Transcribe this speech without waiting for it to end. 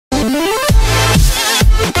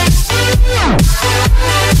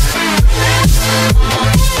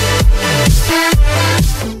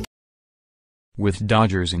with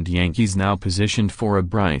Dodgers and Yankees now positioned for a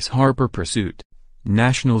Bryce Harper pursuit.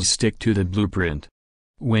 Nationals stick to the blueprint.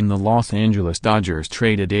 When the Los Angeles Dodgers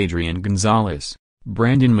traded Adrian Gonzalez,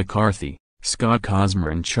 Brandon McCarthy, Scott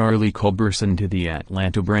Kazmir and Charlie Culberson to the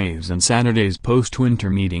Atlanta Braves in Saturday's post-winter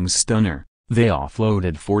meetings stunner, they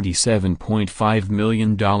offloaded $47.5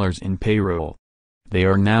 million in payroll. They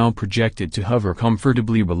are now projected to hover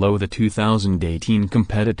comfortably below the 2018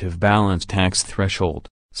 competitive balance tax threshold,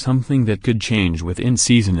 something that could change with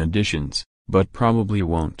in-season additions, but probably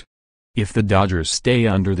won't. If the Dodgers stay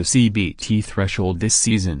under the CBT threshold this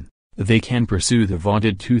season, they can pursue the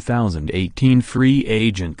vaunted 2018 free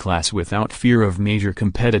agent class without fear of major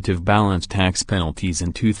competitive balance tax penalties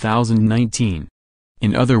in 2019.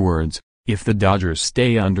 In other words, if the Dodgers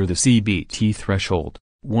stay under the CBT threshold,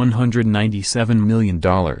 $197 million,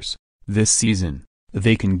 this season,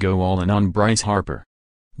 they can go all in on Bryce Harper.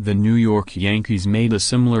 The New York Yankees made a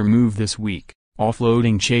similar move this week,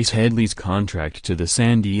 offloading Chase Headley's contract to the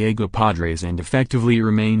San Diego Padres and effectively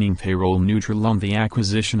remaining payroll neutral on the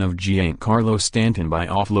acquisition of Giancarlo Stanton by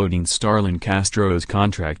offloading Starlin Castro's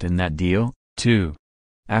contract in that deal, too.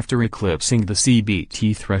 After eclipsing the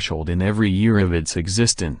CBT threshold in every year of its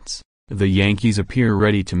existence, the Yankees appear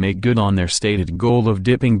ready to make good on their stated goal of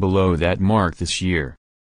dipping below that mark this year.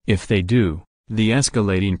 If they do, the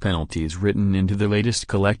escalating penalties written into the latest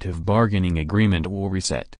collective bargaining agreement will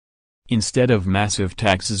reset. Instead of massive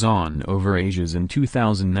taxes on overages in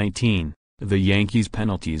 2019, the Yankees'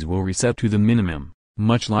 penalties will reset to the minimum,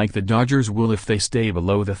 much like the Dodgers will if they stay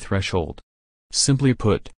below the threshold. Simply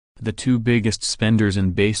put, the two biggest spenders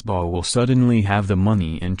in baseball will suddenly have the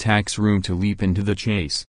money and tax room to leap into the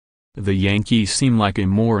chase. The Yankees seem like a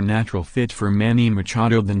more natural fit for Manny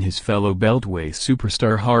Machado than his fellow Beltway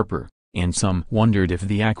superstar Harper, and some wondered if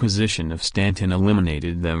the acquisition of Stanton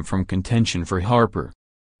eliminated them from contention for Harper.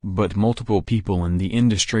 But multiple people in the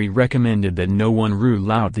industry recommended that no one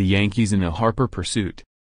rule out the Yankees in a Harper pursuit.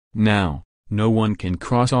 Now, no one can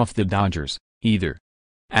cross off the Dodgers, either.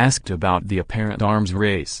 Asked about the apparent arms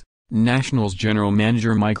race, Nationals general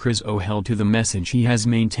manager Mike Rizzo held to the message he has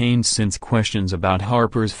maintained since questions about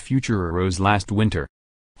Harper's future arose last winter.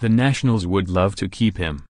 The Nationals would love to keep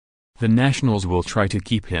him. The Nationals will try to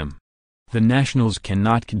keep him. The Nationals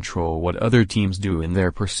cannot control what other teams do in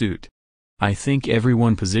their pursuit. I think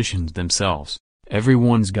everyone positions themselves,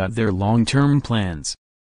 everyone's got their long-term plans.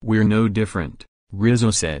 We're no different,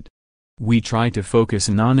 Rizzo said. We try to focus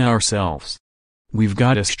in on ourselves. We've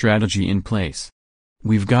got a strategy in place.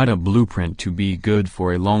 We've got a blueprint to be good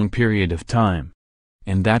for a long period of time.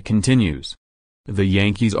 And that continues. The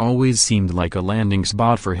Yankees always seemed like a landing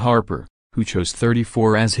spot for Harper, who chose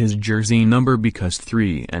 34 as his jersey number because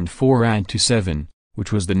 3 and 4 add to 7,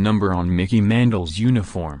 which was the number on Mickey Mantle's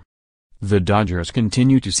uniform. The Dodgers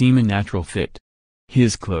continue to seem a natural fit.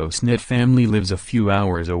 His close-knit family lives a few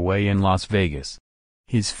hours away in Las Vegas.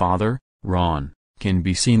 His father, Ron, can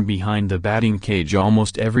be seen behind the batting cage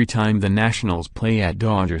almost every time the Nationals play at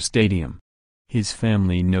Dodger Stadium. His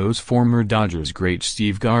family knows former Dodgers great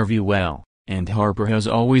Steve Garvey well, and Harper has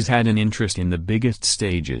always had an interest in the biggest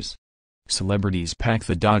stages. Celebrities pack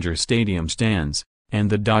the Dodger Stadium stands,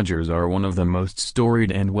 and the Dodgers are one of the most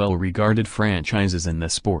storied and well-regarded franchises in the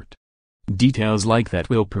sport. Details like that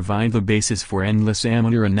will provide the basis for endless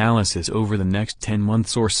amateur analysis over the next 10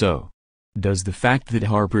 months or so. Does the fact that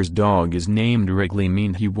Harper's dog is named Wrigley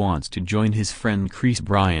mean he wants to join his friend Kris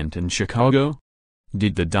Bryant in Chicago?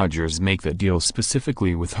 Did the Dodgers make the deal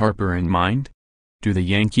specifically with Harper in mind? Do the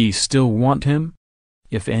Yankees still want him?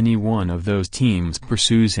 If any one of those teams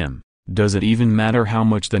pursues him, does it even matter how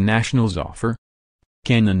much the Nationals offer?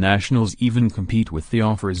 Can the Nationals even compete with the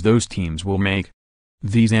offers those teams will make?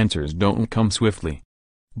 These answers don't come swiftly.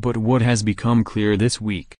 But what has become clear this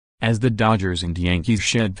week, as the Dodgers and Yankees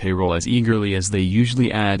shed payroll as eagerly as they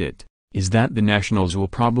usually add it, is that the Nationals will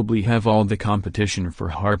probably have all the competition for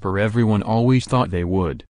Harper everyone always thought they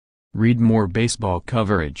would. Read more baseball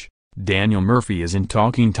coverage. Daniel Murphy isn't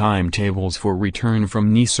talking timetables for return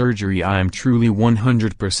from knee surgery. I'm truly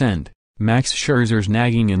 100%. Max Scherzer's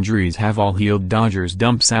nagging injuries have all healed. Dodgers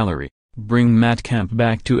dump salary, bring Matt Kemp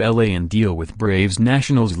back to LA and deal with Braves.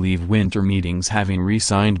 Nationals leave winter meetings having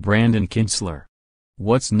re-signed Brandon Kintzler.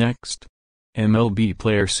 What's next? MLB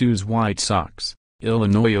player sues White Sox,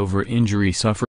 Illinois over injury suffered.